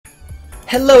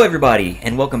Hello everybody,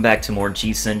 and welcome back to more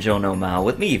G-Senjou no Maou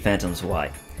with me, Phantom's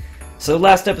Y. So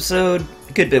last episode,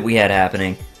 a good bit we had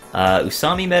happening.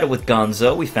 Usami met up with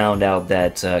Gonzo. We found out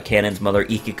that Kanon's mother,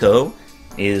 Ikiko,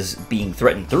 is being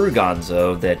threatened through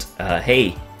Gonzo that,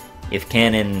 hey, if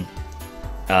Kanon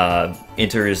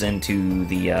enters into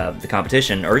the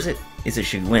competition, or is it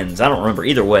she wins? I don't remember,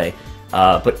 either way.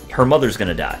 But her mother's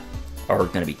gonna die, or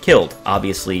gonna be killed.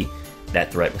 Obviously,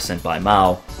 that threat was sent by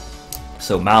Maou.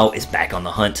 So Maou is back on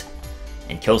the hunt,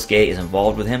 and Kyosuke is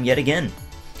involved with him yet again,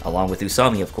 along with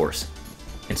Usami, of course.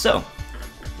 And so,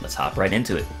 let's hop right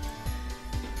into it.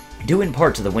 Due in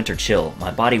part to the winter chill,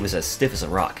 my body was as stiff as a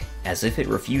rock, as if it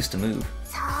refused to move.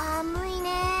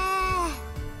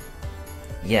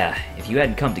 Yeah, if you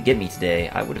hadn't come to get me today,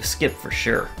 I would have skipped for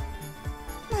sure.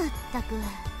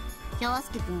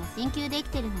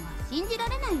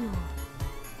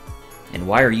 And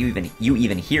why are you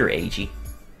even here, Eiichi?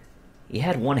 He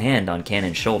had one hand on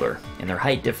Kanon's shoulder, and their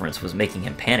height difference was making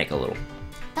him panic a little.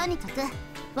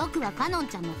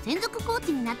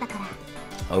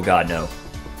 Oh god, no.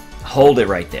 Hold it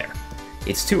right there.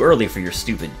 It's too early for your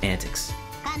stupid antics.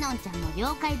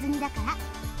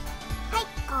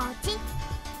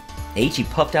 Eiichi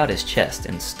puffed out his chest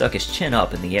and stuck his chin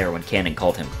up in the air when Kanon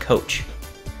called him Coach.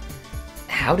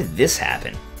 How did this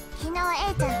happen?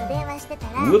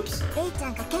 Whoops.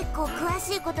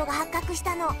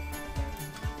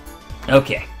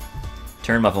 Okay.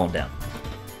 Turn my phone down.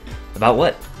 About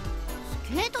what?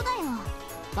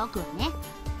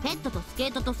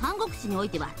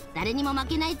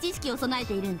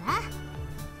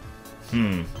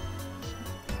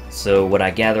 So what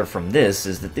I gather from this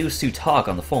is that those two talk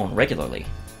on the phone regularly.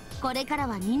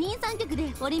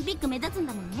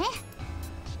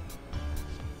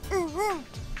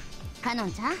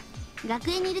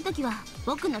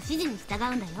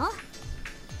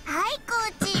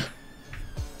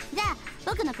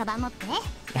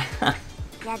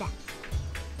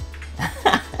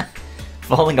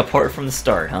 Falling apart from the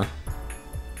start, huh?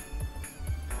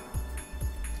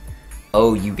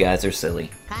 Oh, you guys are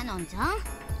silly.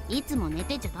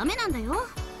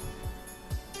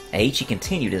 Eiichi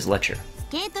continued his lecture.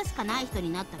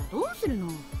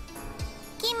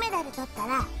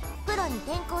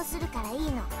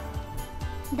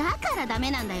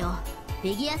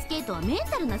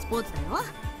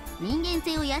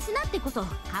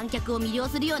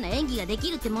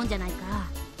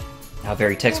 How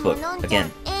very textbook,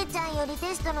 again.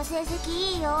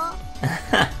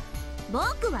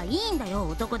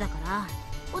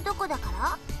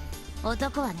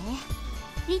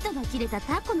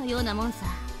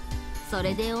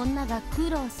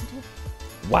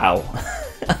 Wow.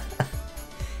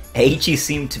 Eiichi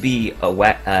seemed to be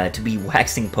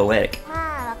waxing poetic.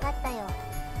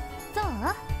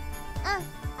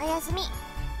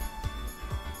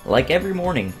 Like every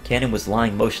morning, Kanon was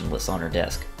lying motionless on her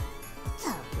desk.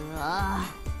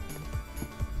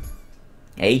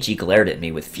 Eiichi glared at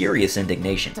me with furious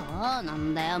indignation.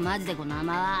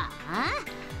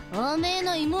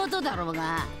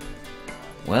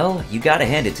 Well, you gotta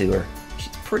hand it to her.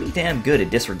 She's pretty damn good at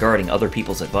disregarding other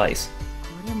people's advice.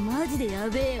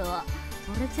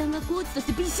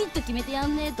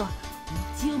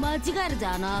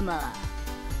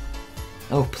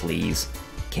 Oh, please.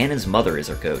 Kanon's mother is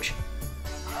her coach.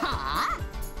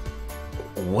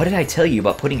 What did I tell you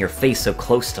about putting your face so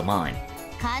close to mine?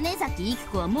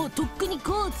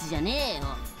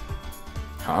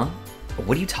 Huh?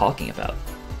 What are you talking about?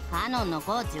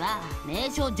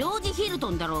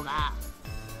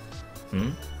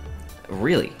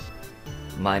 Really?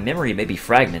 My memory may be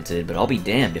fragmented, but I'll be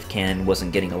damned if Kanon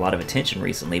wasn't getting a lot of attention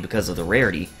recently because of the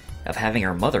rarity of having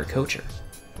her mother coach her.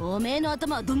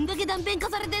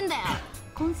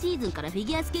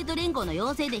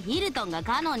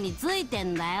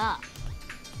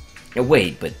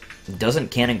 Wait, but doesn't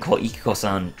Kanon call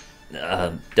Ikiko-san,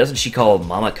 doesn't she call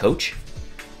Mama Coach?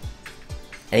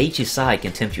 Eiichi sighed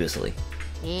contemptuously.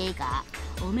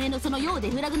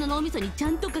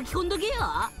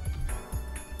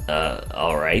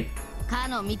 Alright.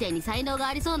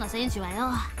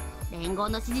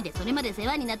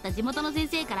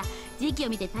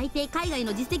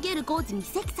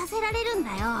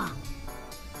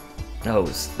 Oh,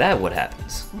 is that what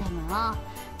happens?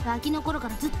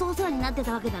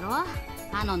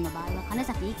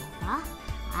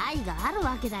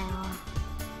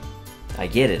 I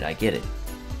get it.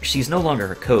 She's no longer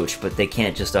her coach, but they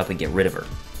can't just up and get rid of her.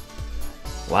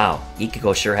 Wow,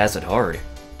 Ikiko sure has it hard.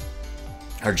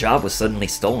 Her job was suddenly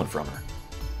stolen from her.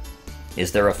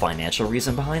 Is there a financial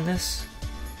reason behind this?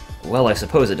 Well, I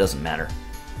suppose it doesn't matter.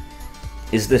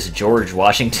 Is this George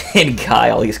Washington guy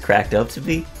all he's cracked up to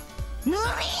be?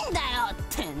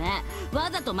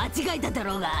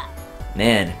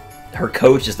 Man, her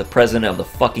coach is the president of the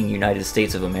fucking United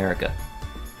States of America.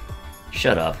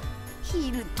 Shut up.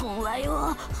 ヒルトンは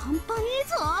よ、半端ねえ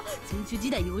ぞ。選手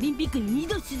時代にオリンピックに2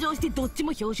度出場してどっちも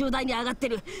表彰台に上がって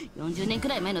る。40年く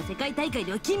らい前の世界大会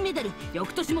では金メダル、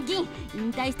翌年も銀。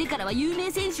引退してからは有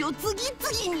名選手を次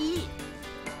々に。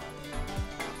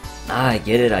I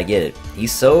get it, I get it.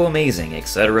 He's so amazing,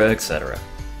 etc., etc.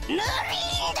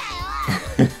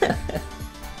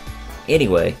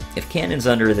 Anyway, if Kanon's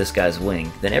under this guy's wing,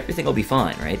 then everything will be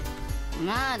fine, right?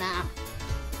 まあな。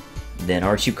Then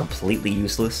aren't you completely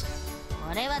useless?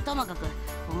 これはともかく、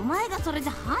お前がそれじ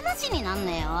ゃ話になん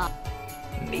ねえよ。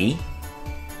Me?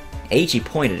 Eiichi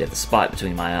pointed at the spot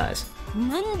between my eyes.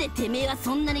 なんでてめえは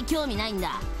そんなに興味ないん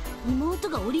だ。妹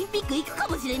がオリンピック行くか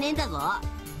もしれねえんだぞ。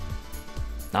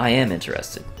I am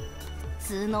interested. 普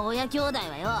通の親兄弟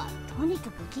はよ、とにか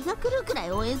く気が狂うくら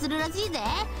い応援するらしいぜ。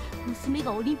娘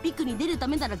がオリンピックに出るた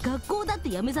めなら学校だって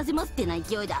辞めさせますってな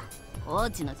勢いだ。コー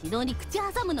チの指導に口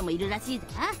挟むのもいるらしいぜ。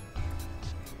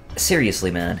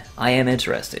Seriously, man, I am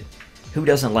interested. Who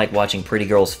doesn't like watching pretty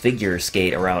girls figure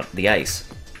skate around the ice?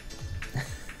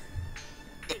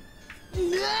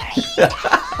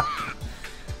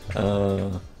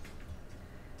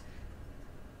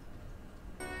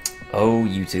 Oh,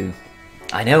 you two.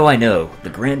 I know. The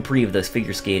Grand Prix of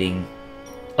figure skating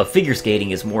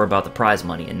is more about the prize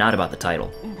money and not about the title.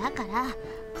 だから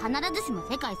必ずしも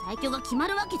世界最強が決ま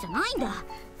るわけじゃないんだ。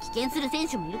棄権する選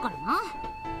手もいるからな。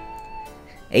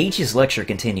Eiichi's lecture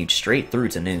continued straight through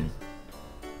to noon.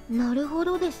 なるほ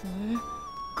どですね。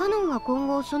カノンは今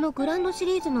後そのグランドシ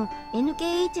リーズの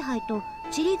NKH 杯と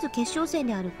シリーズ決勝戦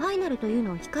であるファイナルという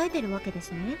のを控えてるわけで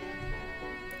すね。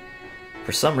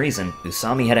For some reason,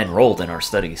 Usami had enrolled in our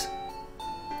studies.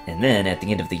 And then, at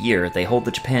the end of the year, they hold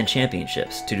the Japan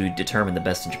Championships to determine the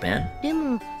best in Japan. で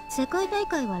も世界大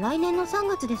会は来年の3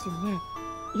月ですよね。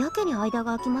やけに間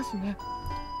が空きますね。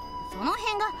その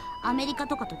辺がアメリカ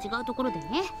とかと違うところで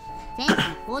ね。選手の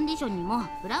コンディションにも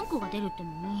ブランクが出るっての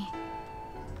に。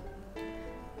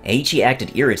Eiichi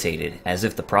acted irritated, as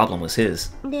if the problem was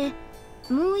his. で、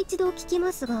もう一度聞き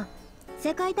ますが、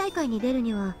世界大会に出る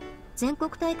には全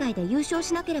国大会で優勝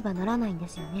しなければならないんで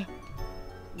すよね。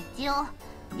一応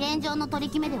現状の取り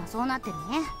決めではそうなってる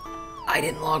ね。I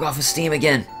didn't log off of Steam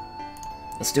again.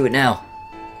 Let's do it now.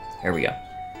 Here we go. I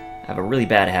have a really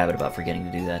bad habit about forgetting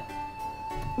to do that.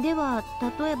 では、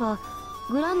例えば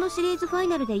グランドシリーズファイ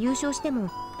ナルで優勝しても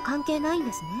関係ないん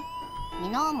ですね。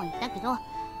昨日も言ったけど、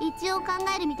一応考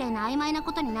えるみたいな曖昧な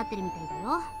ことになってるみたいだ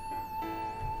よ。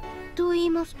と言い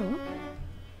ますと？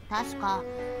確か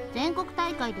全国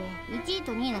大会で1位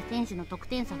と2位の選手の得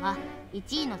点差が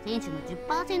1位の選手の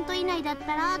 10% 以内だっ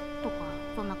たらとか、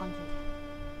そんな感じ。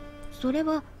それ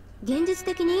は現実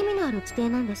的に意味のある規定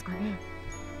なんですかね？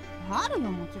ある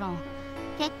よ、もちろん。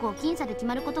結構僅差で決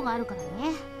まることがあるからね。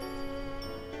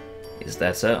Is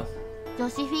that so? 女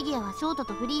子フィギュアはショート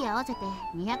とフリー合わせて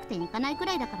200点いかないく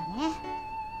らいだからね。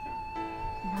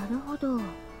なるほど。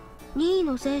2位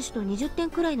の選手と20点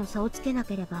くらいの差をつけな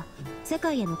ければ世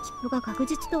界への切符が確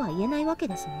実とは言えないわけ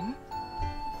ですね。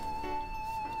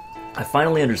I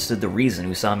finally understood the reason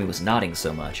Usami was nodding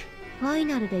so much. ファイ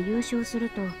ナルで優勝する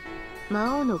と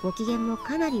魔王のご機嫌も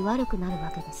かなり悪くなるわ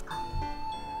けですか。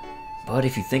But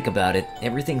if you think about it,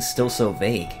 everything's still so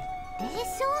vague. でし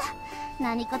ょ？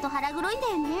何かと腹黒いんだ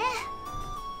よね。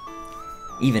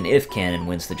Even if Kanon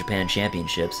wins the Japan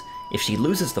Championships, if she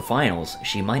loses the finals,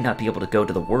 she might not be able to go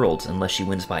to the Worlds unless she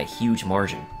wins by a huge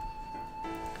margin.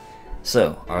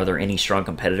 So, are there any strong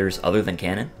competitors other than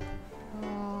Kanon?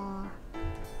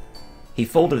 He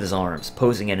folded his arms,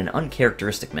 posing in an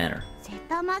uncharacteristic manner. 瀬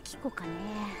田真紀子かね。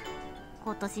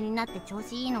今年になって調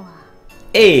子いいのは。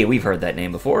Hey, we've heard that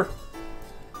name before.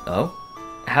 Oh?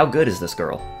 How good is this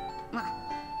girl?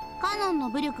 カノンの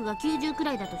武力が90く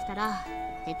らいだとしたら、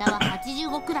瀬田は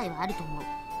85くらいはあると思う。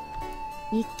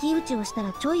一騎打ちをした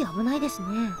らちょい危ないですね。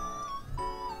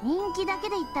人気だけ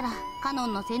で言ったらカノ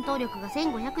ンの戦闘力が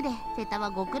1500で瀬田は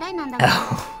5くらいなんだから。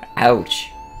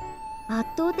Ouch. 圧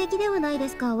倒的ではないで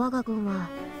すか、我が軍は。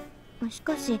し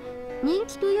かし人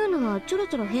気というのはちょろ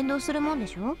ちょろ変動するもんで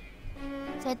しょ。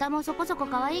瀬田もそこそこ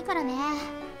可愛いからね。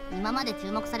今まで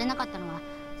注目されなかったのは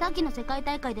さっきの世界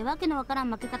大会でわけのわから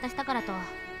ん負け方したからと、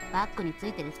バックにつ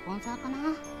いてるスポンサーかな。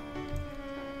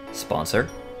Sponsor?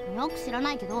 よく知ら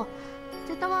ないけど、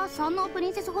瀬田は山王プリ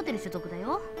ンセスホテル所属だ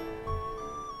よ。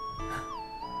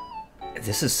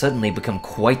This has suddenly become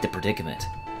quite the predicament.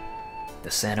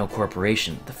 The Sano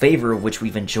Corporation, the favor of which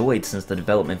we've enjoyed since the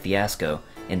development fiasco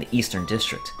in the Eastern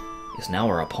District, is now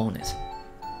our opponent.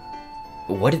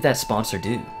 What did that sponsor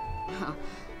do?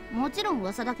 もちろん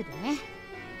噂だけどね。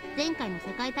前回の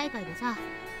世界大会でさ、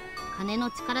金の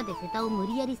力でセタを無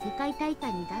理やり世界大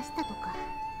会に出したとか。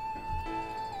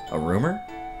A rumor?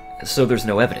 So there's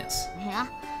no evidence. いや、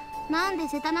なんで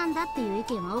セタなんだっていう意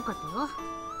見は多かったよ。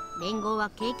連合は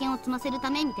経験を積ませるた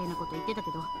めみたいなこと言ってた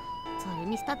けど、それ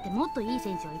にしたってもっといい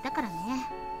選手はいたからね。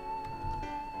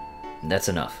That's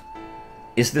enough.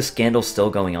 Is this scandal still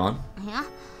going on? いや、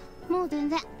もう全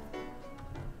然。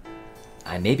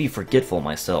I may be forgetful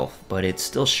myself, but it's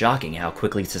still shocking how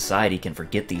quickly society can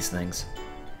forget these things.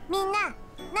 みんな、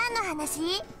何の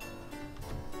話？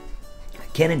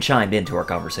 Kanon chimed into our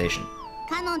conversation.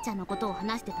 カノンちゃんのことを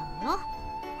話してたんだよ。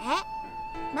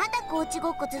え？まだコーチ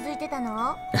ごっこ続いてた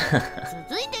の？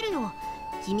続いてるよ。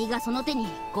君がその手に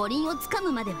五輪をつか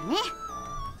むまではね。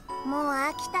もう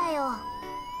飽きたよ。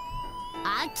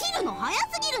飽きるの早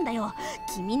すぎるんだよ。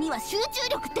君には集中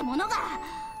力ってものが。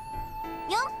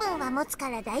4分は持つか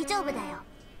ら大丈夫だよ。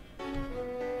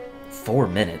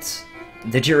4 minutes?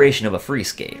 The duration of a free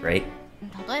skate, right?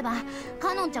 例えば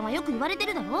カノンちゃんはよく言われて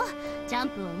るだろ。ジャン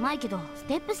プはうまいけどス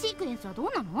テップシークエンスはどう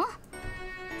なの？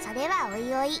それはお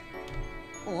いおい。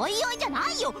おいおいじゃ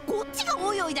ないよ。こっちが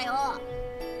おいおいだよ。だっ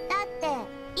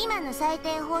て今の採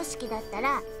点方式だった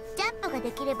らジャンプが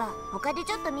できれば他で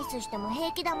ちょっとミスしても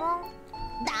平気だもん。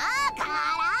だか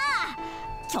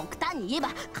ら極端に言えば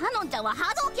カノンちゃんは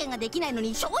波動拳ができないの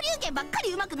に昇竜拳ばっか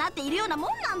り上手くなっているようなもん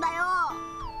なんだよ。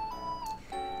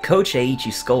Coach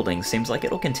Eiichi's scolding seems like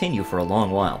it'll continue for a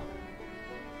long while.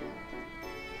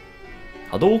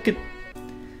 Hadouken!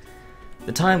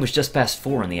 The time was just past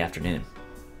 4 in the afternoon.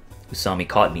 Usami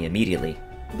caught me immediately.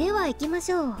 では行きま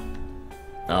しょう。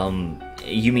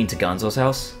You mean to Gonzo's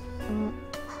house?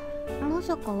 ま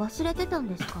さか忘れてたん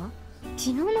ですか？昨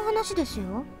日の話です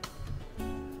よ。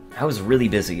I was really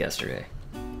busy yesterday.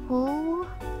 ほう、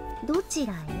どち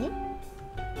らへ？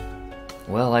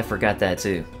 Well, I forgot that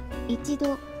too. 一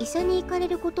度医者に行かれ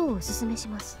ることをお勧めし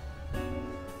ます。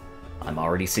I'm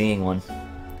already seeing one.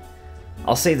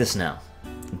 I'll say this now.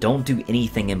 Don't do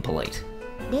anything impolite.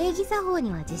 礼儀作法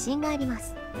には自信がありま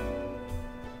す。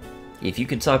If you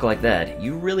can talk like that,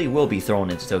 you really will be thrown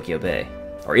into Tokyo Bay.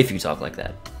 Or if you talk like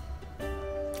that.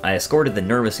 I escorted the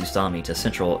nervous Usami to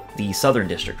the Southern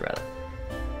District, rather.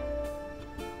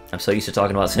 I'm so used to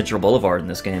talking about Central Boulevard in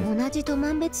this game. 同じと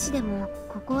万別市でも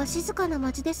ここは静かな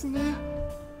街ですね。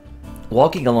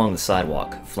Walking along the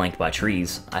sidewalk, flanked by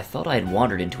trees, I thought I had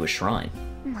wandered into a shrine.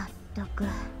 まったく、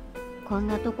こん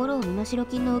なところを身代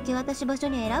金の受け渡し場所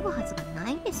に選ぶはずがな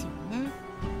いんですよね。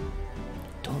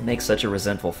Don't make such a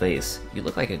resentful face. You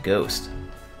look like a ghost.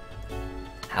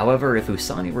 However, if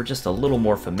Usami were just a little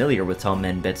more familiar with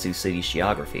Tomenbetsu City's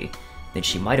geography, then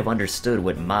she might have understood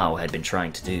what Maou had been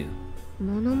trying to do.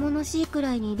 物々しいく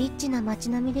らいにリッチな街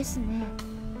並みですね。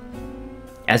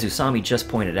As Usami just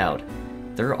pointed out,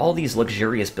 there are all these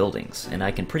luxurious buildings, and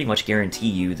I can pretty much guarantee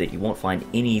you that you won't find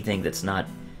anything that's not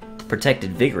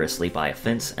protected vigorously by a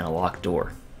fence and a locked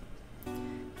door.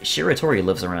 Shiratori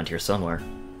lives around here somewhere.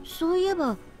 そういえ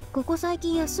ば、ここ最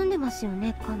近休んでますよ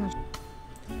ね、彼女。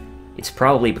It's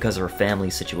probably because of her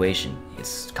family's situation.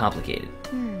 It's complicated.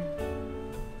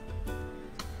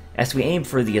 As we aimed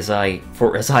for Azai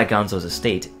Gonzo's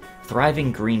estate,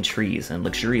 thriving green trees and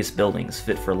luxurious buildings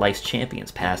fit for life's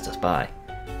champions passed us by.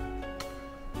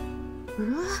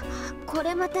 うわ、こ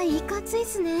れまたいかついっ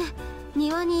すね。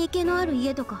庭に池のある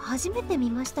家とか初めて見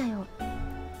ましたよ。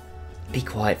Be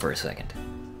quiet for a second.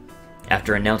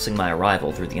 After announcing my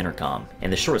arrival through the intercom,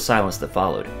 and the short silence that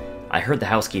followed, I heard the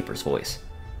housekeeper's voice.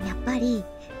 やっぱり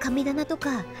神棚と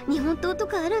か日本刀と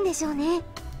かあるんでしょうね。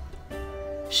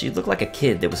She looked like a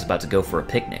kid that was about to go for a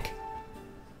picnic.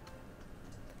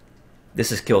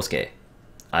 This is Kyosuke.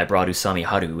 I brought Usami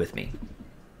Haru with me.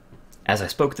 As I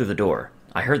spoke through the door,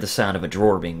 I heard the sound of a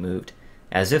drawer being moved,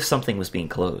 as if something was being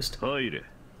closed.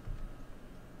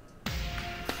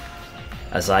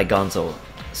 Azai Gonzo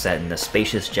sat in a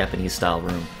spacious Japanese-style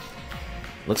room.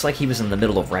 Looks like he was in the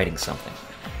middle of writing something.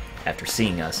 After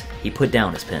seeing us, he put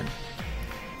down his pen.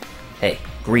 Hey,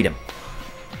 greet him.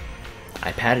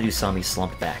 I patted Usami's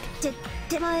slumped back.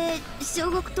 手前、小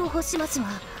国と欲しますわ。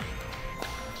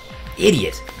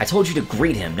Idiot! I told you to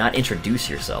greet him, not introduce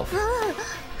yourself.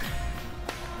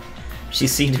 She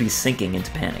seemed to be sinking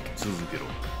into panic.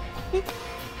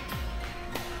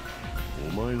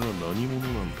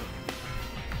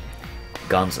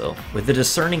 Gonzo, with the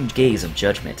discerning gaze of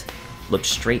judgment, looked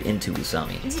straight into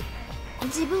Usami.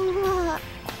 自分は、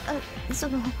そ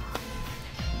の。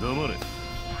黙れ。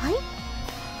はい？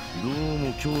どう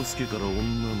も京介から女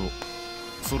の、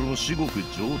それも至極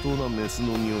上等なメス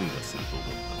の匂いがすると思っ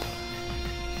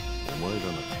たが、お前だ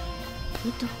な。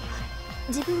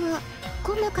自分は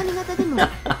こんな髪型でも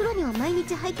お風呂には毎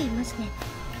日入っていまして。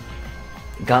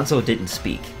Gonzo didn't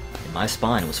speak, and my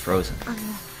spine was frozen.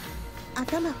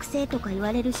 頭くせえとか言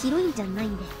われるヒロインじゃない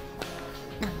んで。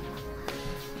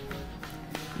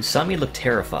Usami looked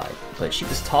terrified, but she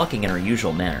was talking in her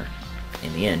usual manner.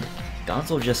 In the end,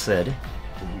 Gonzo just said,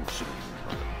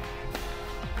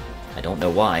 I don't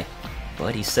know why,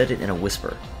 but he said it in a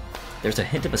whisper. There's a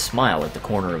hint of a smile at the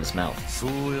corner of his mouth. そ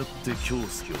うやって京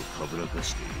介をたぶらか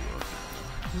しているわ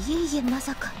け。いえいえ、ま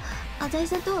さか浅井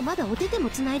さんとはまだお手手も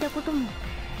繋いだことも。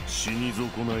死に損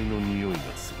ないの匂いが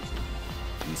するぞ、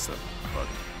宇佐美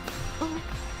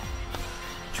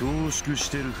春。恐縮し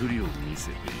てるふりを見せ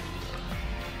ている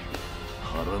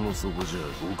が、腹の底じゃ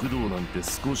極道なんて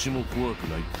少しも怖く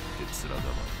ないって面構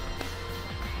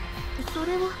えだ。そ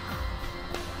れは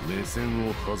目線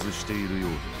を外しているよう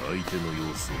で相手の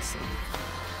様子を探る。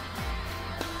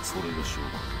それがしょう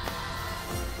が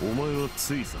ない。お前は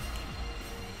ついさっき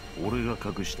俺が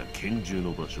隠した拳銃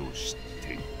の場所を知っ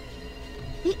ている。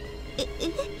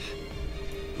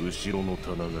後ろの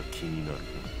棚が気になる。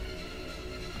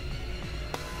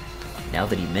 Now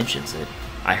that he mentions it,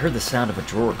 I heard the sound of a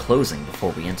drawer closing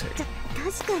before we entered.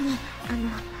 確かに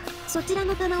そちら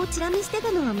の棚をチラ見して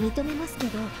たのは認めますけ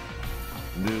ど。で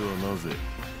はなぜ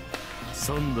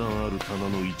3段ある棚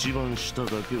の一番下だ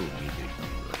けを見てい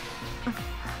たんだ。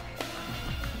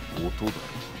音だろ。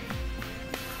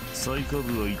最下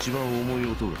部は一番重い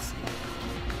音がす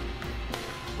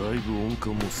る。だいぶ音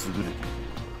感も優れている。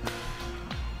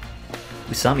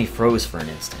 Usami froze for an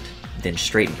instant, then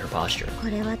straightened her posture. こ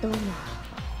れはどうも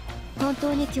本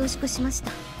当に恐縮しまし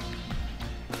た。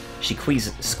 She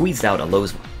squeezed out a low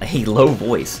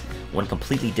voice, one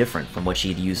completely different from what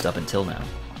she had used up until now.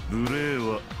 無礼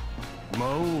は魔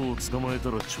王を捕まえ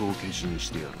たら帳消しに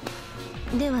してや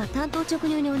る。では担当直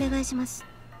入にお願いします。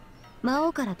魔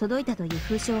王から届いたという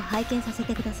封書を拝見させ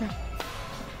てください。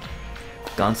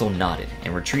 Gonzo nodded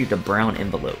and retrieved a brown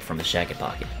envelope from his jacket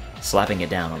pocket, slapping it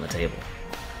down on the table.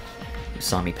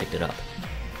 Usami picked it up.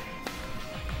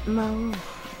 魔王。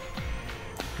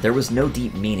 There was no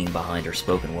deep meaning behind her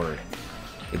spoken word.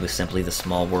 It was simply the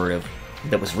small word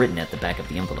that was written at the back of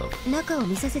the envelope. 中を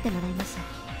見させてもらいます。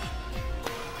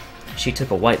 She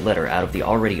took a white letter out of the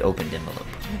already opened envelope.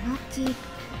 手書き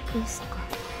ですか。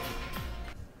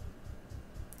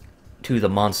 To the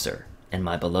monster and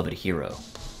my beloved hero.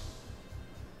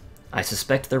 I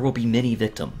suspect there will be many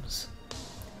victims,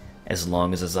 as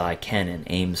long as Azai Kanon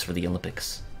aims for the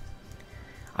Olympics.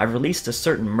 I released a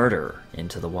certain murderer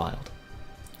into the wild.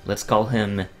 Let's call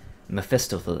him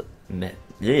Mephistopheles.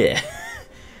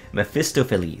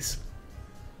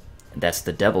 That's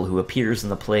the devil who appears in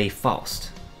the play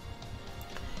Faust.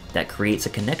 That creates a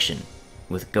connection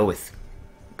with Gothi?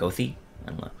 I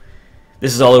don't know.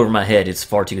 This is all over my head, it's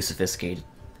far too sophisticated.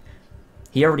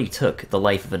 He already took the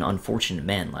life of an unfortunate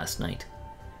man last night.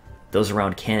 Those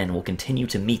around Kanon will continue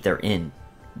to meet their end,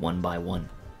 one by one.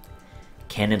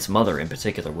 Kanon's mother in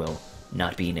particular will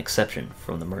not be an exception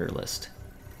from the murder list.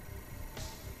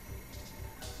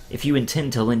 If you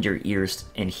intend to lend your ears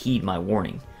and heed my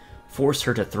warning, force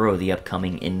her to throw the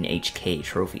upcoming NHK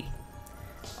trophy.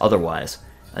 Otherwise,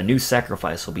 a new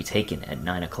sacrifice will be taken at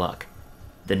 9 o'clock,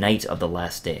 the night of the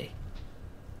last day.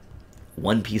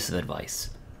 One piece of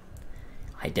advice.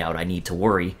 I doubt I need to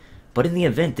worry, but in the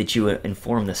event that you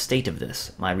inform the state of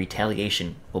this, my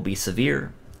retaliation will be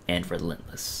severe and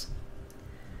relentless.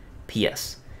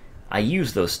 P.S. I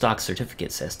use those stock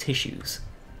certificates as tissues.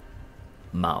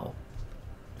 Maou.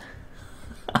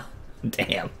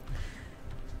 Damn.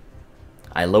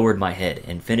 I lowered my head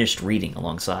and finished reading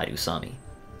alongside Usami.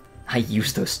 I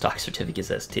use those stock certificates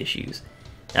as tissues.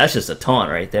 That's just a taunt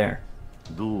right there.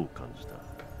 どう感じた？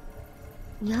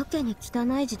やけに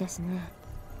汚い字ですね。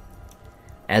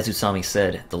 As Usami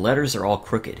said, the letters are all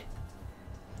crooked.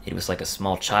 It was like a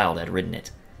small child had written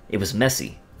it. It was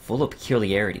messy, full of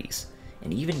peculiarities,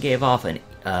 and even gave off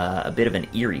a bit of an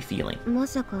eerie feeling. ま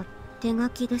さか手書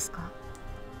きですか？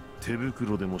手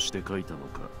袋でもして書いたの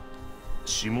か。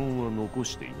指紋は残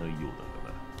していないようだが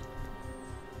な。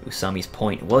 Usami's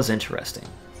point was interesting.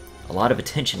 A lot of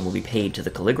attention will be paid to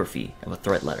the calligraphy of a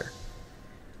threat letter.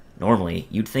 Normally,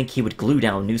 you'd think he would glue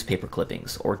down newspaper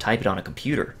clippings or type it on a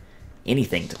computer.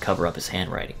 Anything to cover up his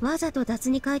handwriting. わざと雑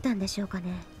に書いたんでしょうか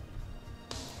ね。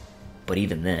 But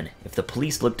even then, if the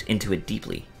police looked into it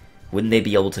deeply, wouldn't they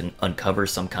be able to uncover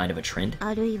some kind of a trend?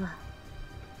 あるいは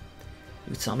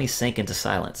Usami sank into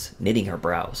silence, knitting her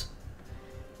brows.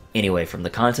 Anyway, from the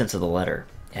contents of the letter,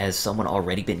 has someone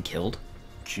already been killed?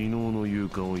 昨日の夕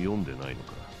刊を読んでないの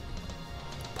か。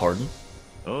 Pardon?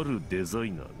 あるデザ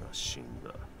イナーが死ん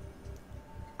だ。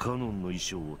カノンの衣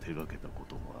装を手掛けたこ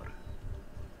ともある。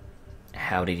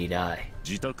 How did he die?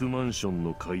 自宅マンション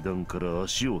の階段から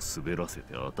足を滑らせ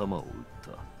て頭を打っ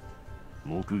た。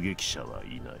目撃者は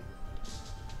いない。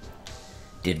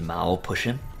 Did Mao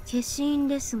push him? 消印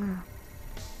ですが。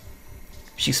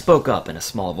 She spoke up in a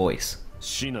small voice.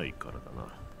 市内からだな。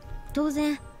当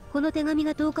然この手紙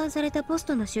が投函されたポス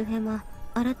トの周辺は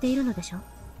洗っているのでしょ。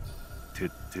徹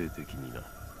底的にな。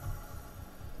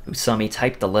 Usami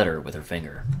typed the letter with her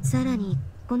finger. さらに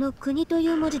この国とい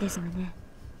う文字ですがね。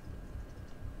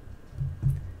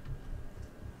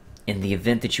 In the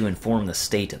event that you inform the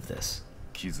state of this.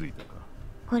 気づいたか。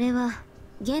これは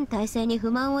現体制に不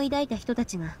満を抱いた人た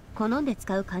ちが好んで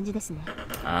使う漢字ですね。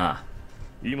Ah.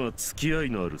 今付き合い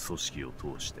のある組織を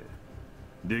通して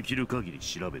できる限り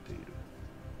調べている。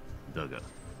だが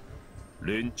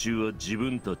連中は自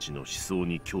分たちの思想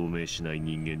に共鳴しない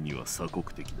人間には鎖国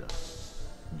的だ。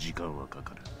時間はか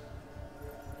かる。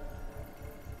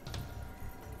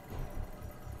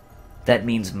 That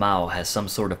means Mao has some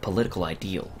sort of political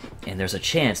ideal, and there's a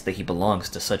chance that he belongs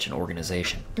to such an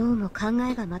organization. どうも考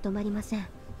えがまとまりません。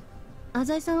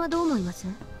浅井さんはどう思います？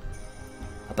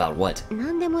 About what?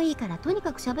 何でもいいからとに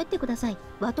かく喋ってください。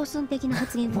ワトソン的な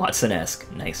発言を。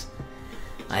Watson-esque. Nice.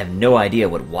 I have no idea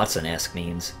what Watson-esque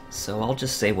means, so I'll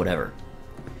just say whatever.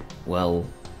 Well,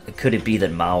 could it be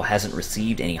that Mao hasn't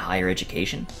received any higher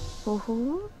education? ほほ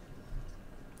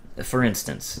う。 For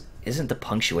instance, isn't the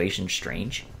punctuation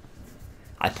strange?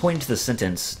 I pointed to the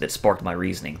sentence that sparked my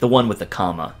reasoning, the one with the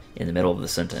comma in the middle of the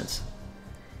sentence.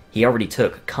 He already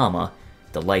took, comma,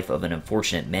 the life of an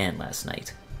unfortunate man last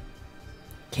night.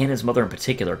 Can his mother in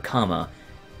particular, comma,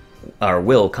 or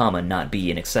will, comma, not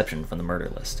be an exception from the murder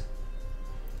list?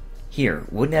 Here,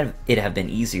 wouldn't it have been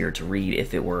easier to read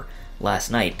if it were,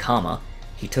 last night, comma,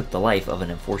 he took the life of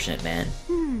an unfortunate man?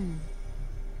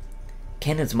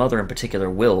 Can his mother in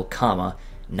particular will, comma,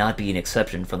 not be an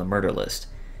exception from the murder list?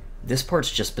 This part's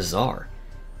just bizarre.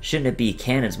 Shouldn't it be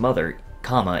Kanon's mother,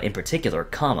 comma, in particular,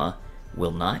 comma,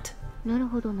 will not? なる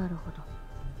ほどなるほど。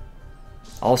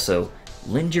 Also,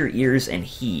 lend your ears and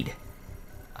heed.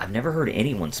 I've never heard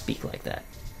anyone speak like that.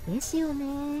 ですよ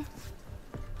ね。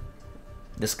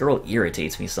 This girl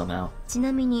irritates me somehow. ち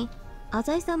なみに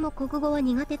浅井さんも国語は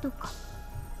苦手とか。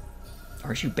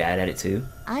 Aren't you bad at it too?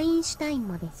 アインシュタイン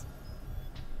もです。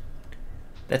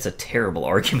 That's a terrible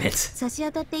argument. 差し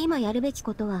当たって今やるべき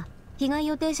ことは被害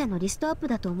予定者のリストアップ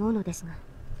だと思うのですが。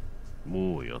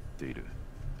もうやっている。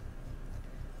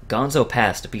 Gonzo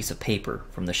passed a piece of paper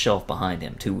from the shelf behind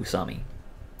him to Usami.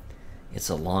 It's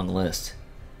a long list.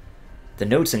 The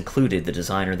notes included the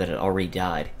designer that had already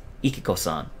died,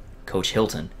 Ikiko-san, Coach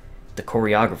Hilton, the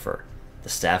choreographer, the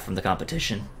staff from the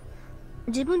competition.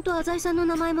 自分と浅井さんの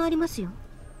名前もありますよ。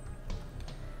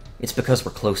 It's because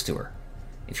we're close to her.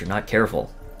 If you're not careful,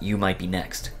 you might be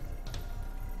next.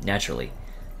 Naturally,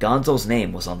 Gonzo's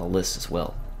name was on the list as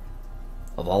well.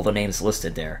 Of all the names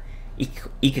listed there,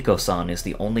 Ikiko-san is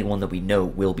the only one that we know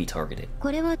will be targeted.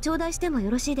 これは頂戴してもよ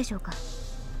ろしいでしょうか。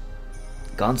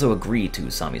 Gonzo agreed to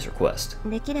Usami's request.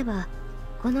 できれば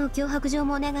この脅迫状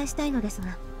もお願いしたいのです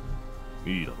が。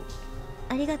いいだろう。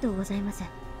ありがとうございます。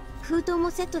封筒も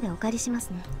セットでお借りします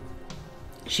ね。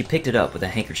 She picked it up with a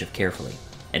handkerchief carefully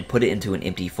and put it into an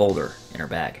empty folder in her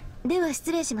bag. では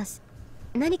失礼します。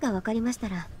何かわかりました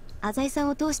ら浅井さん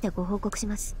を通してご報告し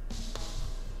ます。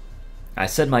 I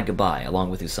said my goodbye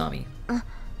along with Usami. あ、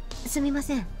すみま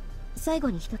せん。最後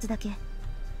に一つだけ。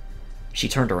 She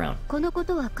turned around. このこ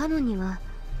とはカノンには。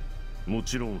も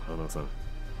ちろん花さん。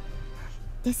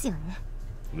ですよね。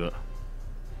が、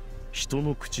人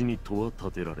の口に戸は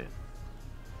立てられん。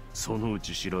そのう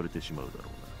ち知られてしまうだろう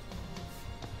な。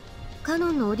カ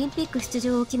ノンのオリンピック出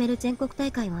場を決める全国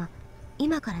大会は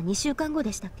今から2週間後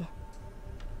でしたっけ？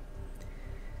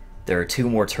 There are 2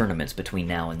 more tournaments between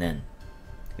now and then.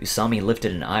 Usami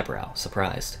lifted an eyebrow,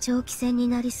 surprised. 長期戦に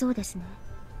なりそうですね。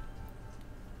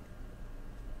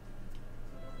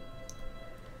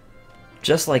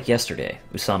 Just like yesterday,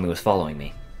 Usami was following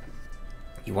me.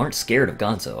 You aren't scared of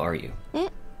Gonzo, are you? え、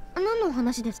何の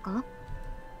話ですか？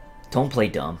 Don't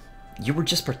play dumb. You were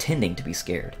just pretending to be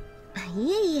scared.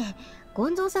 いえいえ、ゴ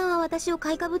ンゾーさんは私を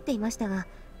買いかぶっていましたが、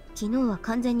昨日は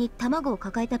完全に卵を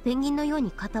抱えたペンギンのよう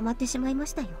に固まってしまいま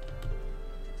したよ。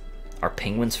 Are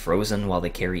penguins frozen while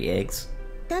they carry eggs?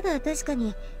 ただ確か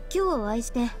に今日お会い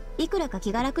していくらか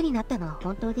気が楽になったのは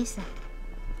本当です。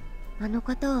あの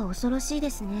方は恐ろしいで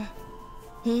すね。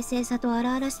平静さと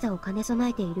荒々しさを兼ね備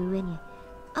えている上に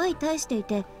相対してい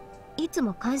ていつ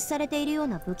も監視されているよう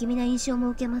な不気味な印象も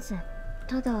受けます。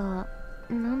ただ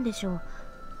何でしょ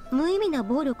う、無意味な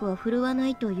暴力は振るわな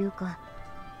いというか、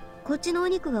こっちのお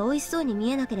肉が美味しそうに見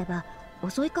えなければ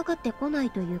襲いかかってこな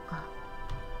いというか、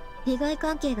利害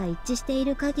関係が一致してい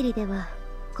る限りでは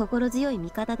心強い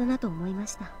味方だなと思いま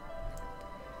した。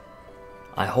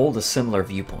I hold a similar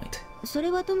viewpoint. そ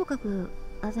れはともかく、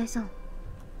浅井さん。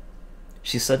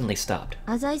She suddenly stopped.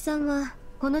 浅井さんは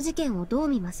この事件をどう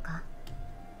見ますか？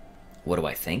 What do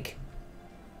I think?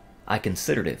 I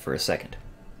considered it for a second.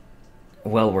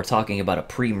 Well, we're talking about a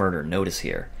pre-murder notice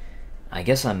here. I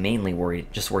guess I'm mainly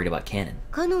just worried about Kanon.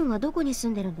 カノンはどこに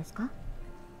住んでるんですか？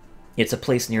 It's a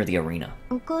place near the arena.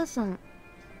 お母さん、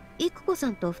育子さ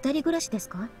んと二人暮らしです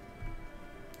か？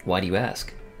 Why do you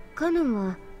ask? カノン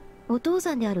はお父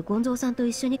さんであるゴンゾーさんと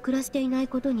一緒に暮らしていない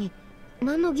ことに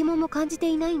何の疑問も感じて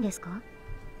いないんですか？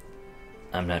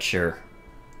 I'm not sure.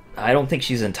 I don't think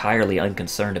she's entirely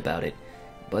unconcerned about it,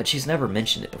 but she's never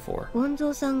mentioned it before. ゴンゾ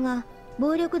ーさんが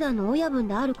暴力団の親分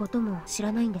であることも知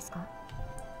らないんですか？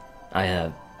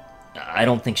 I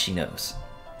don't think she knows.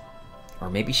 Or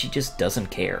maybe she just doesn't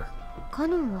care. カ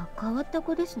ノンは変わった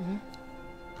子ですね。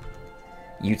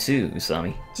You too,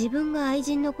 Usami. 自分が愛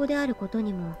人の子であること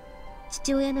にも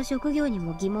父親の職業に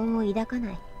も疑問を抱か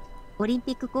ないオリン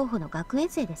ピック候補の学園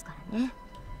生ですからね。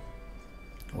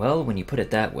Well, when you put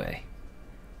it that way,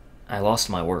 I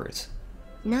lost my words.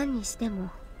 何にしても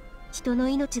人の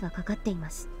命がかかっていま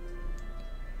す。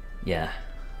Yeah,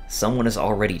 someone has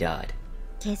already died.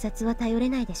 警察は頼れ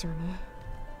ないでしょうね。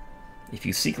If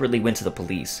you secretly went to the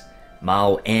police,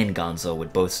 Maou and Gonzo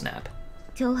would both snap.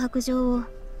 脅迫状を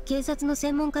警察の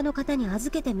専門家の方に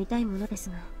預けてみたいものです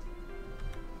が。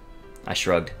I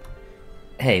shrugged.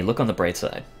 Hey, look on the bright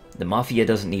side. The Mafia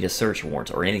doesn't need a search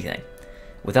warrant or anything.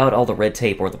 Without all the red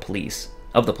tape or the police,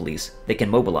 they can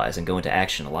mobilize and go into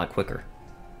action a lot quicker.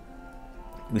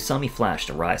 Usami flashed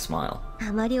a wry smile.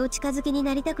 あまりお近づきに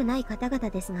なりたくない方々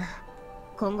ですが、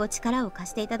今後力を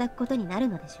貸していただくことになる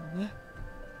のでしょうね。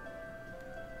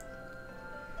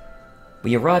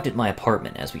We arrived at my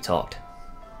apartment as we talked.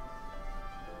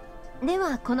 で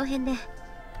はこの辺で。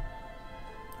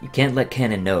You can't let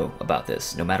Kanon know about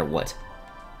this, no matter what.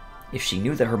 If she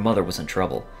knew that her mother was in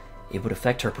trouble, it would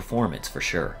affect her performance for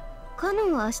sure. カノ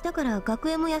ンは明日から学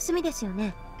園も休みですよ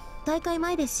ね。大会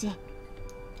前ですし。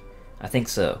I think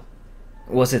so.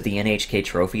 Was it the NHK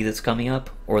trophy that's coming up,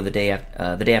 or the day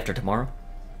after tomorrow?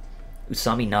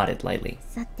 Usami nodded lightly.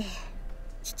 さて、引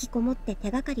きこもって手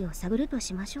がかりを探ると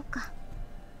しましょうか。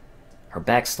Her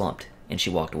back slumped, and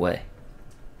she walked away.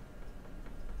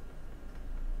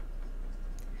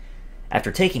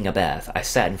 After taking a bath, I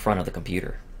sat in front of the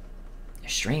computer.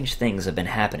 Strange things have been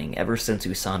happening ever since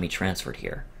Usami transferred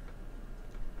here.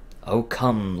 Oh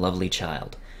come, lovely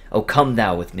child, oh come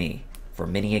thou with me, for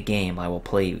many a game I will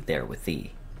play there with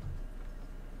thee.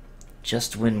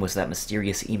 Just when was that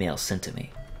mysterious email sent to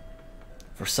me?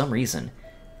 For some reason,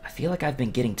 I feel like I've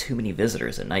been getting too many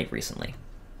visitors at night recently.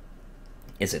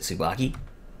 Is it Tsubaki?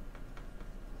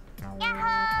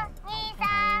 Yahoo!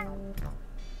 Nii-san!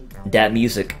 That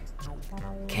music.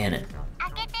 Kanon.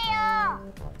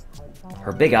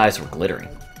 Her big eyes were glittering.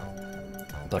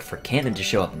 But for Kanon to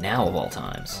show up now of all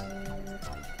times...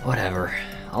 Whatever.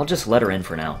 I'll just let her in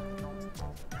for now.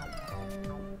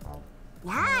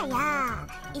 やあやあ、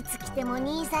いつ来ても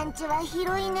兄さん家は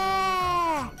広いね。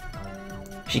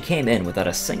She came in without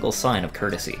a single sign of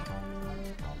courtesy.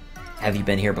 Have you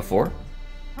been here before?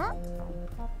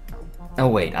 Oh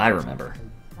wait, I remember.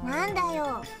 なんだ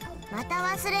よ、また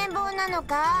忘れん坊なの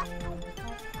か？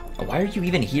 Why are you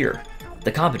even here?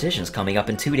 The competition's coming up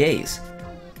in 2 days.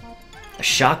 A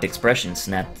shocked expression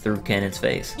snapped through Kanon's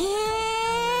face.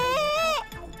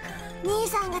 兄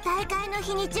さんが大会の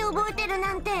日にち覚えてる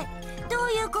なんてどう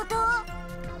いうこと？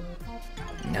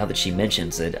 Now that she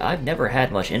mentions it, I've never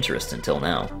had much interest until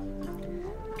now.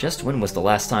 Just when was the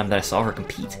last time that I saw her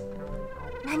compete?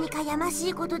 何かやまし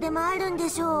いことでもあるんで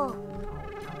しょう。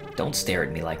 Don't stare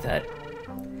at me like that.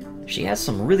 She has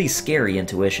some really scary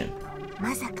intuition.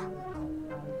 まさか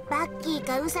バッキー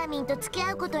かウサミンと付き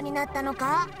合うことになったの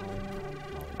か？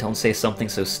 Don't say something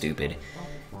so stupid.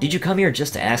 Did you come here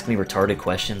just to ask me retarded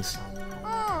questions?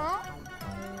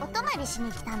 お泊まりし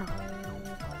に来たの。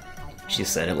 She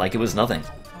said it like it was nothing.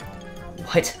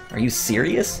 What? Are you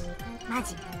serious? マ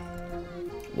ジ。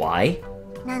 Why?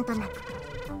 なんとなく。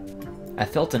 I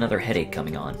felt another headache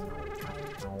coming on.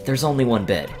 There's only one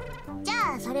bed. じ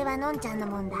ゃあそれはのんちゃんの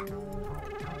もんだ。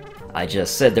 I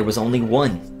just said there was only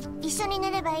one. 一緒に寝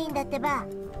ればいいんだってば。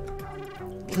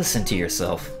 Listen to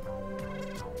yourself.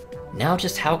 Now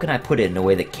just how can I put it in a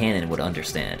way that Kanon would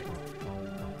understand?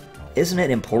 Isn't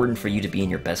it important for you to be in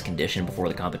your best condition before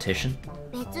the competition?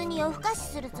 別に夜更かし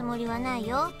するつもりはない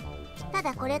よ。た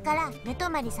だこれから寝泊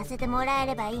まりさせてもらえ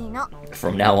ればいいの。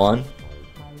 From now on?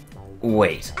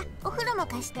 Wait. あ、お風呂も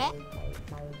貸して。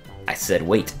I said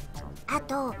wait. あ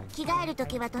と着替えると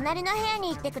きは隣の部屋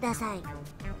に行ってください。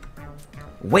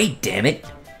 Wait, damn it!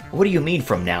 What do you mean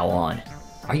from now on?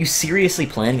 Are you seriously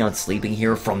planning on sleeping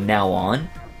here from now on?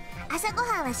 朝ご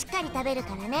はんはしっかり食べる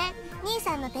からね。兄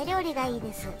さんの手料理がいい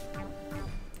です。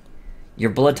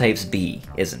 Your blood type's B,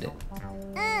 isn't it?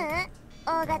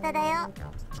 大型だよ。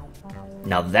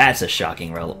 Now that's a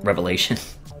shocking revelation.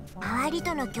 周り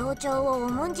との協調を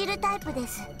重んじるタイプで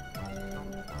す。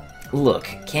 Look,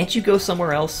 can't you go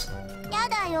somewhere else? や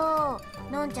だよ。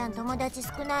のんちゃん友達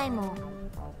少ないもん。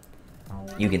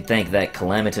 You can thank that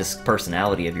calamitous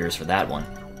personality of yours for that one.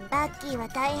 バッキーは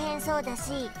大変そうだ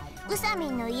し、ウサミ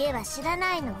ンの家は知ら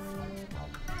ないの。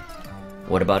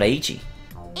 What about Eiichi?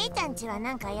 エイちゃんちは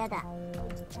なんかやだ。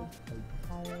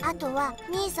あとは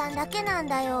兄さんだけなん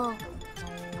だよ。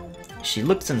 She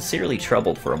looked sincerely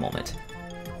troubled for a moment.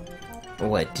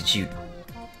 What, did you...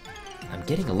 I'm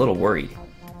getting a little worried.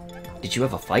 Did you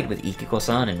have a fight with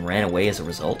Ikiko-san and ran away as a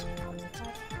result?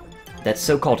 That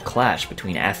so-called clash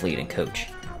between athlete and coach.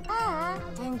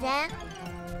 全然。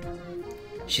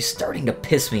 She's starting to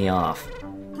piss me off.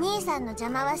 兄さんの邪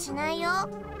魔はしないよ。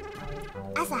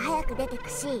朝早く出てく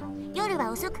し、夜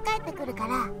は遅く帰ってくるか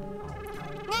ら。ね、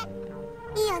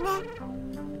いいよね。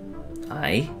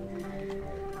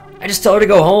I just tell her to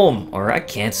go home, or I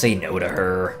can't say no to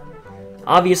her.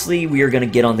 Obviously, we are going to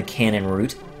get on the Kanon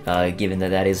route, given that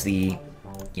that is the,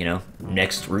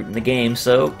 next route in the game,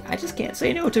 so I just can't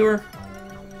say no to her.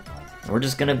 We're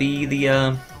just going to be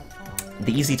the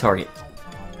easy target.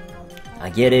 I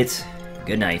get it.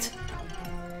 Good night.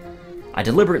 I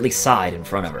deliberately sighed in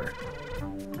front of her.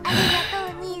 ありが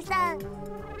とう、兄さん。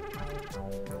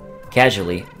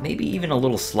 Casually, maybe even a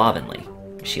little slovenly,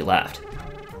 she laughed.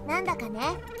 なんだかね、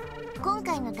今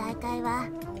回の大会は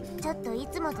ちょっとい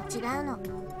つもと違うの。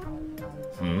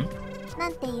な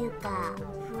んていうか、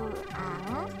不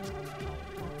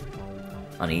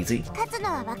安？ Uneasy? 勝つ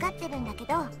のは分かってるんだけ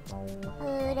ど、プ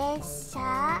レッシ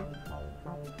ャ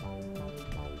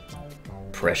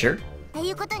ー？ Pressure? って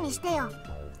いうことにしてよ。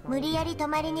無理やり泊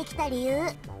まりに来た理由。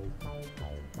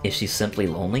 Is she simply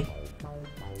lonely?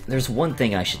 There's one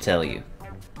thing I should tell you.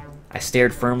 I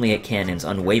stared firmly at Kanon's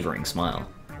unwavering smile.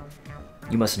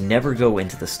 You must never go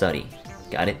into the study.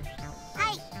 Got it?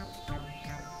 はい。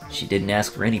 She didn't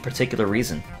ask for any particular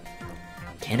reason.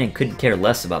 Kanon couldn't care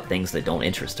less about things that don't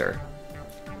interest her.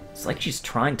 It's like she's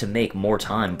trying to make more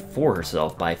time for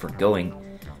herself by forgoing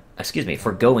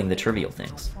the trivial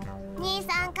things. 兄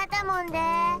さん肩もんで。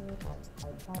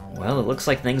 Well, it looks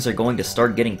like things are going to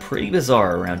start getting pretty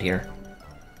bizarre around here.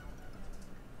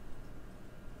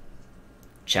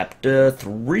 Chapter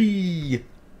 3.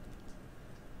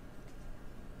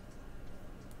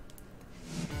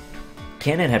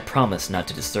 Kanon had promised not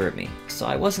to disturb me, so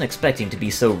I wasn't expecting to be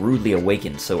so rudely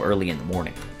awakened so early in the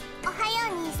morning. おは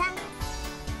よう、兄さん。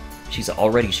 She's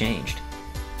already changed.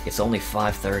 It's only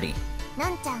 5:30. の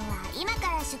んちゃんは今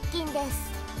から出勤で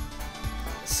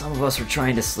す。 Some of us are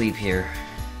trying to sleep here.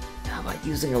 How about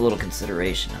using a little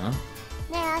consideration, huh?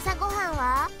 ねえ、朝ごはん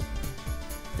は？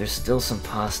 There's still some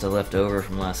pasta left over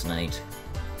from last night.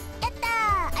 やっ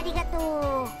たー、ありが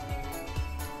と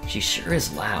う。 She sure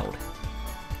is loud.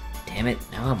 Damn it,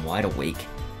 now I'm wide awake.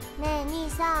 ねえ、兄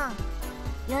さん。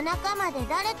夜中まで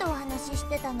誰とお話しし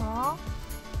てたの？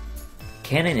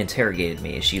 Kanon interrogated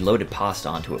me as she loaded pasta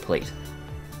onto a plate.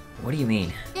 What do you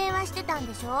mean? 電話してたん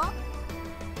でしょ？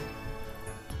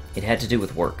 It had to do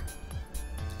with work.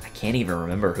 I can't even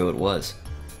remember who it was.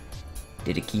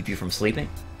 Did it keep you from sleeping?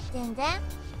 全然。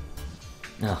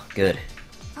 Oh, good.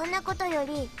 そんなことよ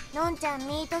り、のんちゃん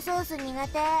ミートソース苦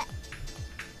手。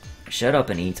 Shut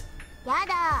up and eat. や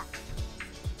だ。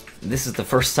 This is the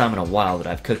first time in a while that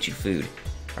I've cooked you food.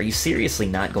 Are you seriously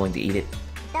not going to eat it?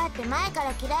 だって前か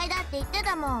ら嫌いだって言って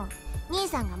たもん。兄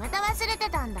さんがまた忘れて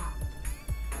たんだ。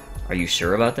 Are you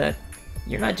sure about that?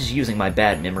 You're not just using my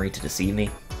bad memory to deceive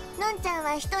me? のんちゃん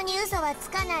は人に嘘はつ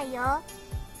かないよ。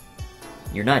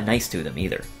 You're not nice to them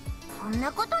either. そん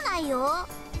なことないよ。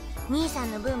兄さ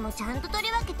んの分もちゃんと取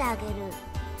り分けてあげる。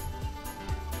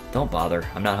 Don't bother,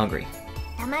 I'm not hungry.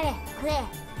 黙れ、食え。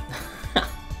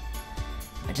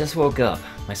 I just woke up.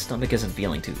 My stomach isn't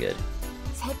feeling too good.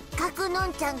 せっかくの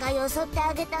んちゃんがよそって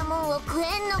あげたもんを食え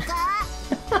んのか？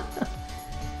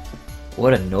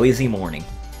 What a noisy morning.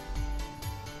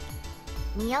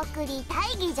 見送り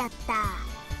大義じゃった。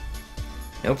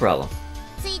 No problem.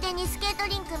 ついでにスケート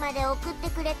リンクまで送って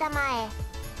くれたま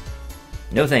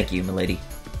え。 No thank you, milady.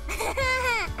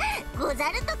 ござ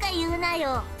るとか言うな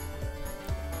よ。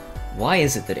 Why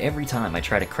is it that every time I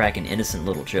try to crack an innocent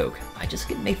little joke, I just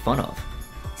get made fun of?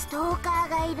 ストーカー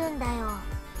がいるんだよ。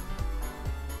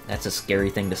That's a scary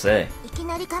thing to say. いき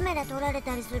なりカメラ撮られ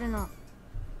たりするの。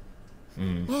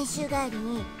練習帰り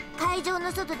に会場の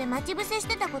外で待ち伏せし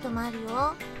てたこともある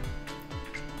よ。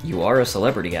You are a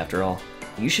celebrity after all.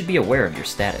 You should be aware of your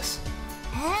status.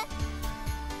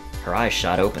 え？ Her eyes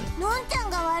shot open. のんちゃん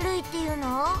が悪いっていう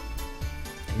の？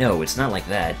 No, it's not like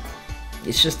that.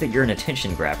 It's just that you're an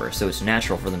attention grabber, so it's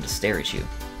natural for them to stare at you.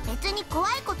 別に怖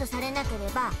いことされなけれ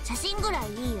ば写真ぐら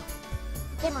いいいよ。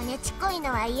でもねちっこい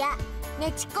のは嫌。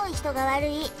ねちっこい人が悪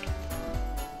い。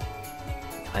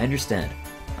 I understand.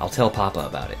 I'll tell Papa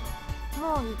about it.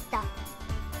 もう言った。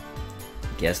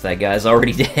 Guess that guy's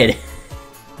already dead.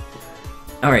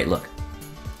 Alright, look.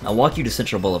 I'll walk you to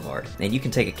Central Boulevard, and you can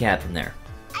take a cab from there.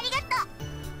 ありがとう。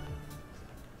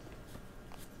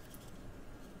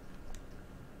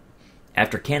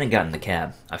 After Kanon got in the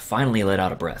cab, I finally let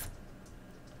out a breath.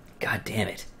 God damn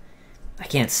it. I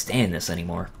can't stand this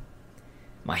anymore.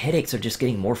 My headaches are just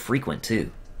getting more frequent,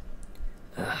 too.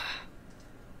 Ugh.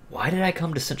 Why did I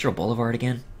come to Central Boulevard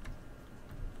again?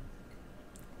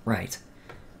 Right.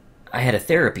 I had a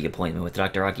therapy appointment with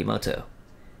Dr. Akimoto.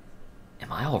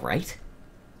 Am I alright?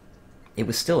 It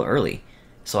was still early,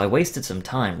 so I wasted some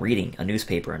time reading a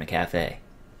newspaper in a cafe.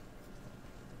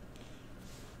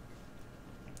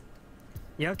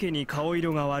 やけに顔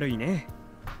色が悪いね。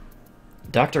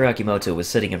 Dr. Akimoto was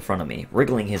sitting in front of me,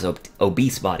 wriggling his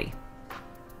obese body.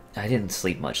 I didn't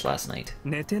sleep much last night.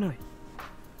 寝てない。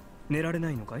寝られ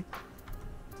ないのかい？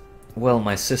 Well,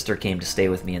 my sister came to stay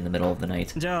with me in the middle of the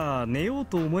night. じゃあ寝よう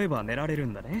と思えば寝られる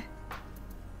んだね。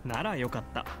ならよかっ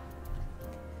た。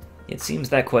 It seems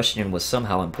that question was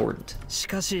somehow important. し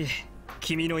かし、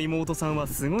君の妹さんは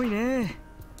すごいね。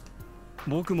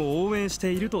僕も応援し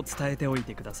ていると伝えておい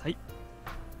てください。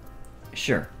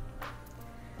 Sure.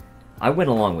 I went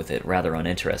along with it, rather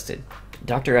uninterested.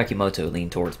 Dr. Akimoto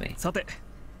leaned towards me. さて、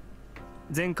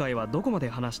前回はどこまで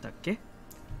話したっけ？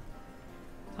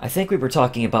 I think we were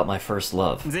talking about my first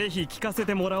love. ぜひ聞かせ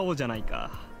てもらおうじゃない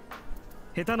か。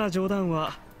下手な冗談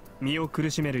は身を苦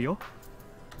しめるよ。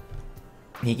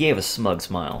 He gave a smug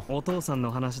smile. お父さん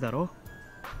の話だろ。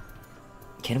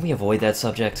 Can we avoid that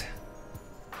subject?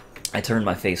 I turned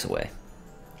my face away.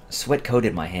 Sweat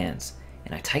coated my hands,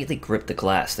 and I tightly gripped the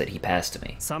glass that he passed to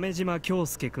me. 鮫島京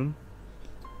介くん。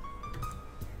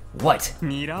 What?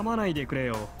 睨まないでくれ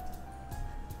よ。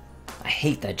 I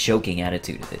hate that joking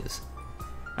attitude of his.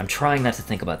 I'm trying not to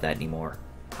think about that anymore.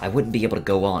 I wouldn't be able to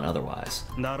go on otherwise.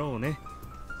 だろうね。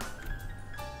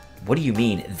 What do you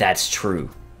mean, that's true?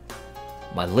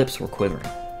 My lips were quivering.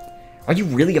 Are you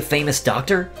really a famous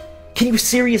doctor? Can you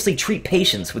seriously treat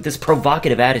patients with this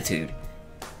provocative attitude?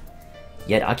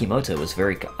 Yet Akimoto was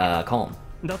very calm.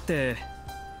 だって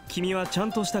君はちゃ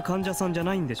んとした患者さんじゃ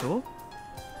ないんでしょ？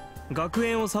学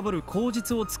園をサボる口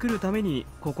実を作るために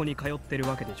ここに通ってる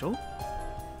わけでしょ？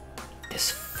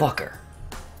 This fucker.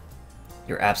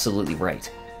 You're absolutely right.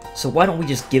 So why don't we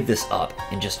just give this up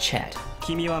and just chat?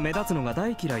 君は目立つのが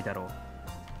大嫌いだろ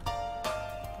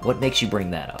う。 What makes you bring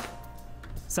that up?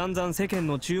 散々世間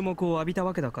の注目を浴びた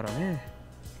わけだからね。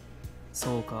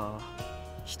そうか。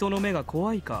人の目が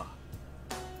怖いか。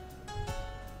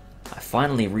 I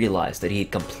finally realized that he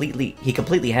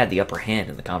completely had the upper hand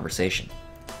in the conversation.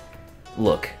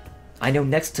 Look, I know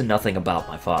next to nothing about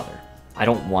my father. I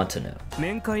don't want to know.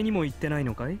 面会にも行ってない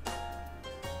のかい？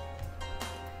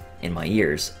 In my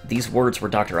ears, these words were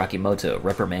Dr. Akimoto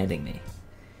reprimanding me.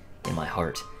 In my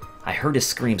heart, I heard his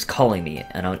screams calling me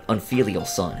an unfilial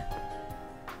son.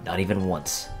 Not even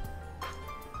once.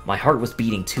 My heart was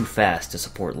beating too fast to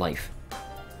support life.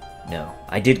 No,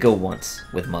 I did go once,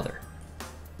 with mother,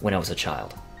 when I was a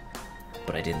child.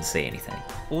 But I didn't say anything.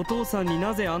 お父さんに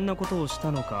なぜあんなことをし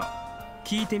たのか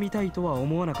聞いてみたいとは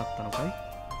思わなかったのかい？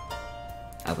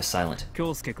 I was silent.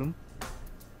 京介くん。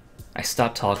 I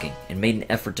stopped talking and made an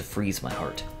effort to freeze my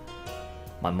heart.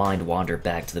 My mind wandered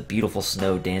back to the beautiful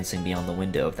snow dancing beyond the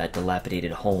window of that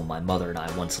dilapidated home my mother and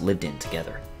I once lived in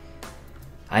together.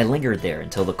 I lingered there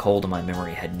until the cold of my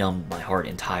memory had numbed my heart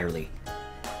entirely.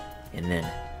 And then,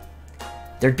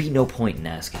 there'd be no point in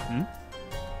asking.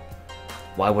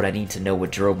 Why would I need to know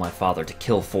what drove my father to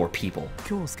kill 4 people?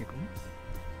 京介くん。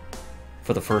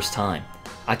 For the first time,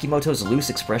 Akimoto's loose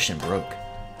expression broke.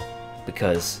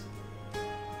 Because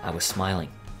I was smiling.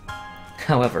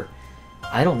 However,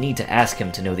 I don't need to ask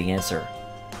him to know the answer.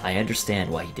 I understand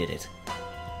why he did it.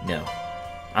 No,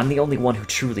 I'm the only one who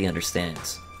truly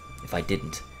understands. If I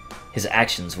didn't, his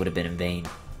actions would have been in vain.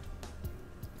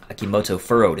 Akimoto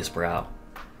furrowed his brow.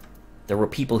 There were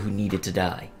people who needed to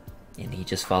die, and he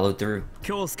just followed through.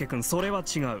 京介くん、それは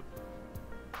違う。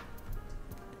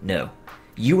 No,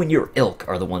 you and your ilk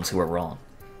are the ones who are wrong,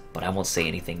 but I won't say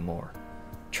anything more.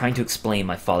 Trying to explain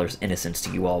my father's innocence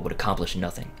to you all would accomplish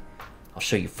nothing. I'll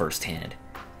show you firsthand.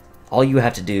 All you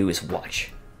have to do is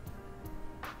watch.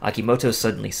 Akimoto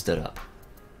suddenly stood up.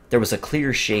 There was a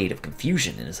clear shade of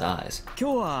confusion in his eyes.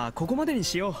 今日はここまでに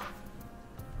しよ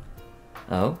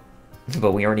う。 Oh?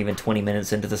 But we aren't even 20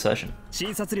 minutes into the session.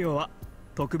 診察料は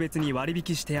特別に割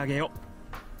引してあげよ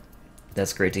う。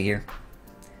 That's great to hear.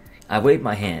 I waved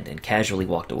my hand and casually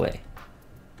walked away.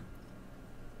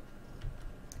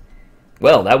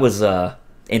 Well, that was,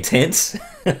 intense.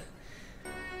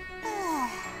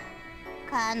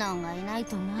 カノンがいない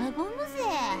と和むぜ。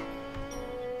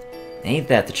 Ain't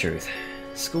that the truth?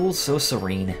 School's so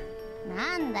serene.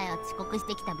 なんだよ、遅刻し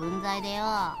てきた分際でよ。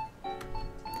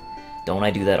 Don't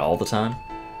I do that all the time?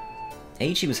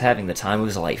 Eiichi was having the time of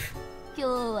his life. 今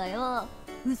日はよ、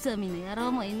宇佐美の野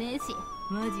郎もいねえし、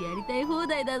マジやりたい放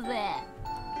題だぜ。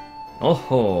 Oh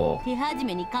ho. 手始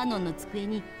めにカノンの机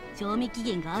に賞味期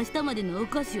限が明日までのお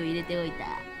菓子を入れておいた。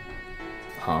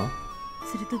 Huh?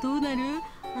 するとどうなる？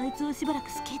あいつはしばらく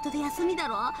スケートで休みだ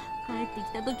ろ。帰って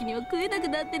きた時には食えなく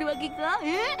なってるわけか？こ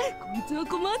いつは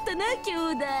困ったな、兄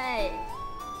弟。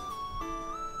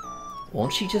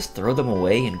 Won't she just throw them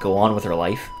away and go on with her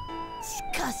life? し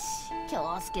かし、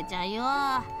京介ちゃんよ。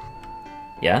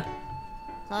 Yeah?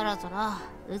 そろそろ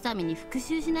宇佐美に復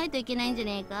讐しないといけないんじゃ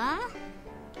ねえか？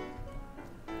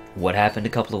 What happened a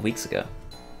couple of weeks ago?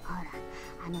 ほら、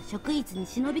あの職員室に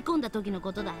忍び込んだ時の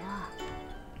ことだよ。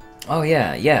 Oh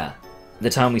yeah, yeah. The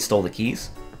time we stole the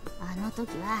keys? あの時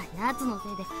は奴のせ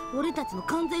いで俺たちの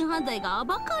完全犯罪が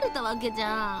暴かれたわけじ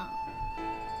ゃ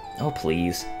ん。 Oh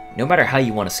please. No matter how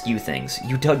you want to skew things,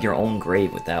 you dug your own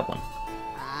grave with that one.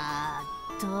 あ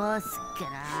あ、どうすっ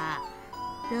かな。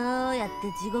どうやっ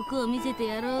て地獄を見せて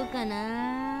やろうか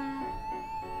な。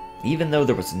 Even though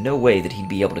there was no way that he'd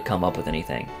be able to come up with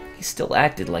anything, he still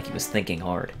acted like he was thinking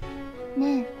hard.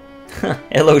 ね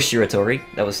Hello, Shiratori.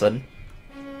 That was sudden.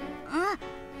 あ、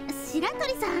白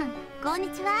鳥さん、こんに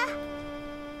ちは。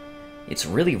 It's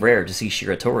really rare to see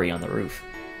Shiratori on the roof.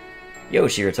 Yo,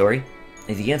 Shiratori.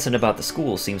 The incident about the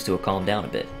school seems to have calmed down a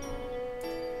bit.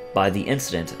 By the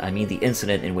incident, I mean the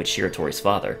incident in which Shiratori's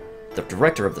father, the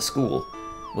director of the school,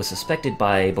 was suspected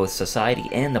by both society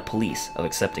and the police of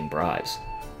accepting bribes.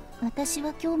 私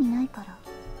は興味ないから。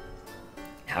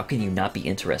 How can you not be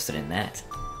interested in that?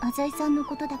 浅井さんの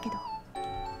ことだけど。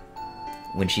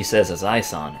 When she says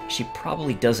Azai-san, she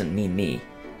probably doesn't mean me,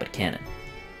 but Kanon.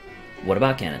 What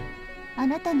about Kanon? あ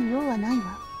なたに用はない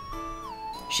わ。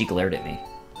 She glared at me.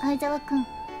 相沢くん、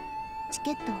チ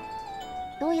ケット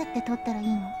どうやって取ったらいい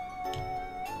の？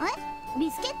え、ビ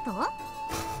スケット？なん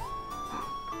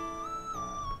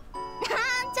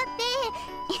ちゃって。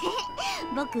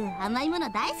僕甘いもの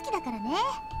大好きだからね。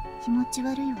気持ち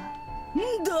悪いわ。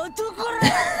だとこ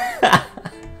ら。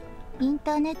イン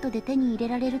ターネットで手に入れ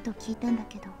られると聞いたんだ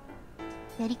けど、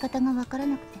やり方がわから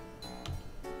なくて。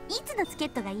いつのチケッ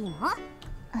トがいいの？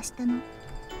明日の。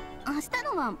明日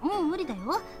のはもう無理だ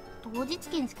よ。当日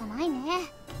券しかないね。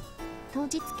当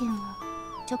日券は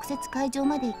直接会場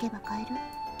まで行けば買え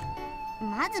る？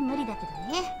まず無理だけど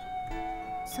ね。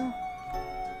そう。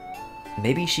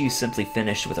 Maybe she simply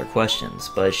finished with her questions,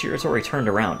 but Shiratori turned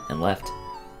around and left.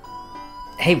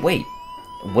 Hey, wait!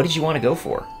 What did you want to go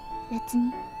for? 別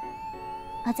に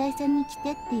浅井さんに来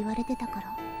てって言われてたから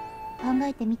考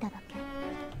えてみただけ。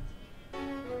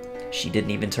 She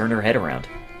didn't even turn her head around.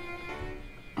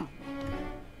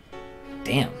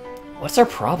 Damn, what's our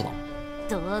problem?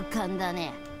 同感だ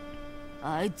ね。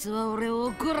あいつは俺を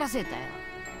怒らせたよ。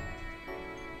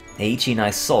 Eiichi and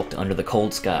I sulked under the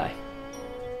cold sky.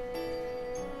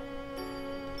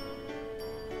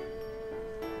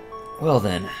 Well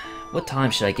then, what time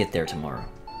should I get there tomorrow?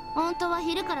 本当は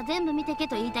昼から全部見てけ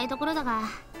と言いたいところだが、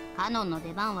カノンの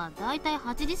出番はだいたい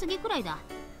8時過ぎくらいだ。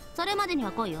それまでに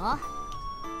は来いよ。あ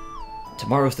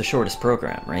Tomorrow's the shortest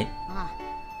program, right?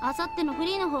 あさってのフ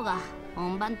リーの方が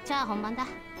本番っちゃ本番だ。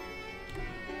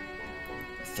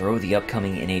 Throw the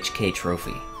upcoming NHK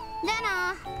trophy. じゃ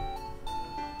あ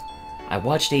な。 I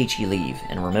watched Eiichi leave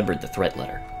and remembered the threat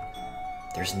letter.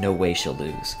 There's no way she'll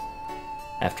lose.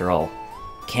 After all,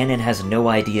 Kanon has no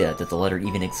idea that the letter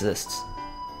even exists.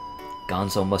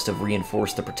 Gonzo must have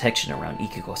reinforced the protection around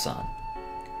Ikiko-san.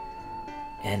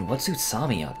 And what's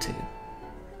Utsami up to?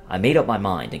 I made up my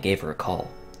mind and gave her a call,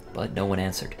 but no one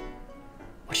answered.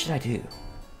 What should I do?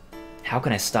 How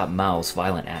can I stop Mao's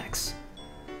violent acts?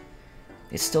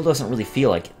 It still doesn't really feel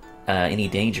like any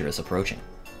danger is approaching.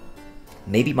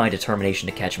 Maybe my determination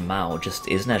to catch Mao just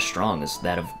isn't as strong as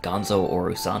that of Gonzo or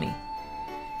Usami.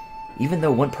 Even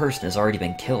though one person has already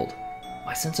been killed,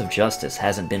 my sense of justice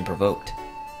hasn't been provoked.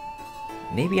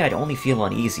 Maybe I'd only feel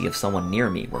uneasy if someone near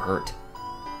me were hurt.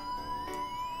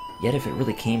 Yet if it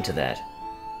really came to that,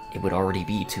 it would already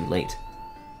be too late.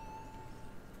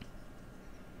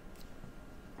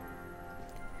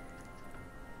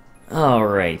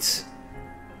 Alright.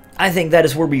 I think that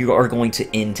is where we are going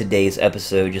to end today's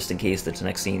episode, just in case the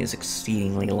next scene is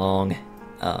exceedingly long.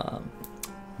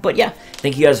 But yeah,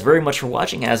 thank you guys very much for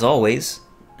watching, as always.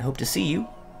 I hope to see you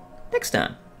next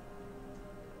time.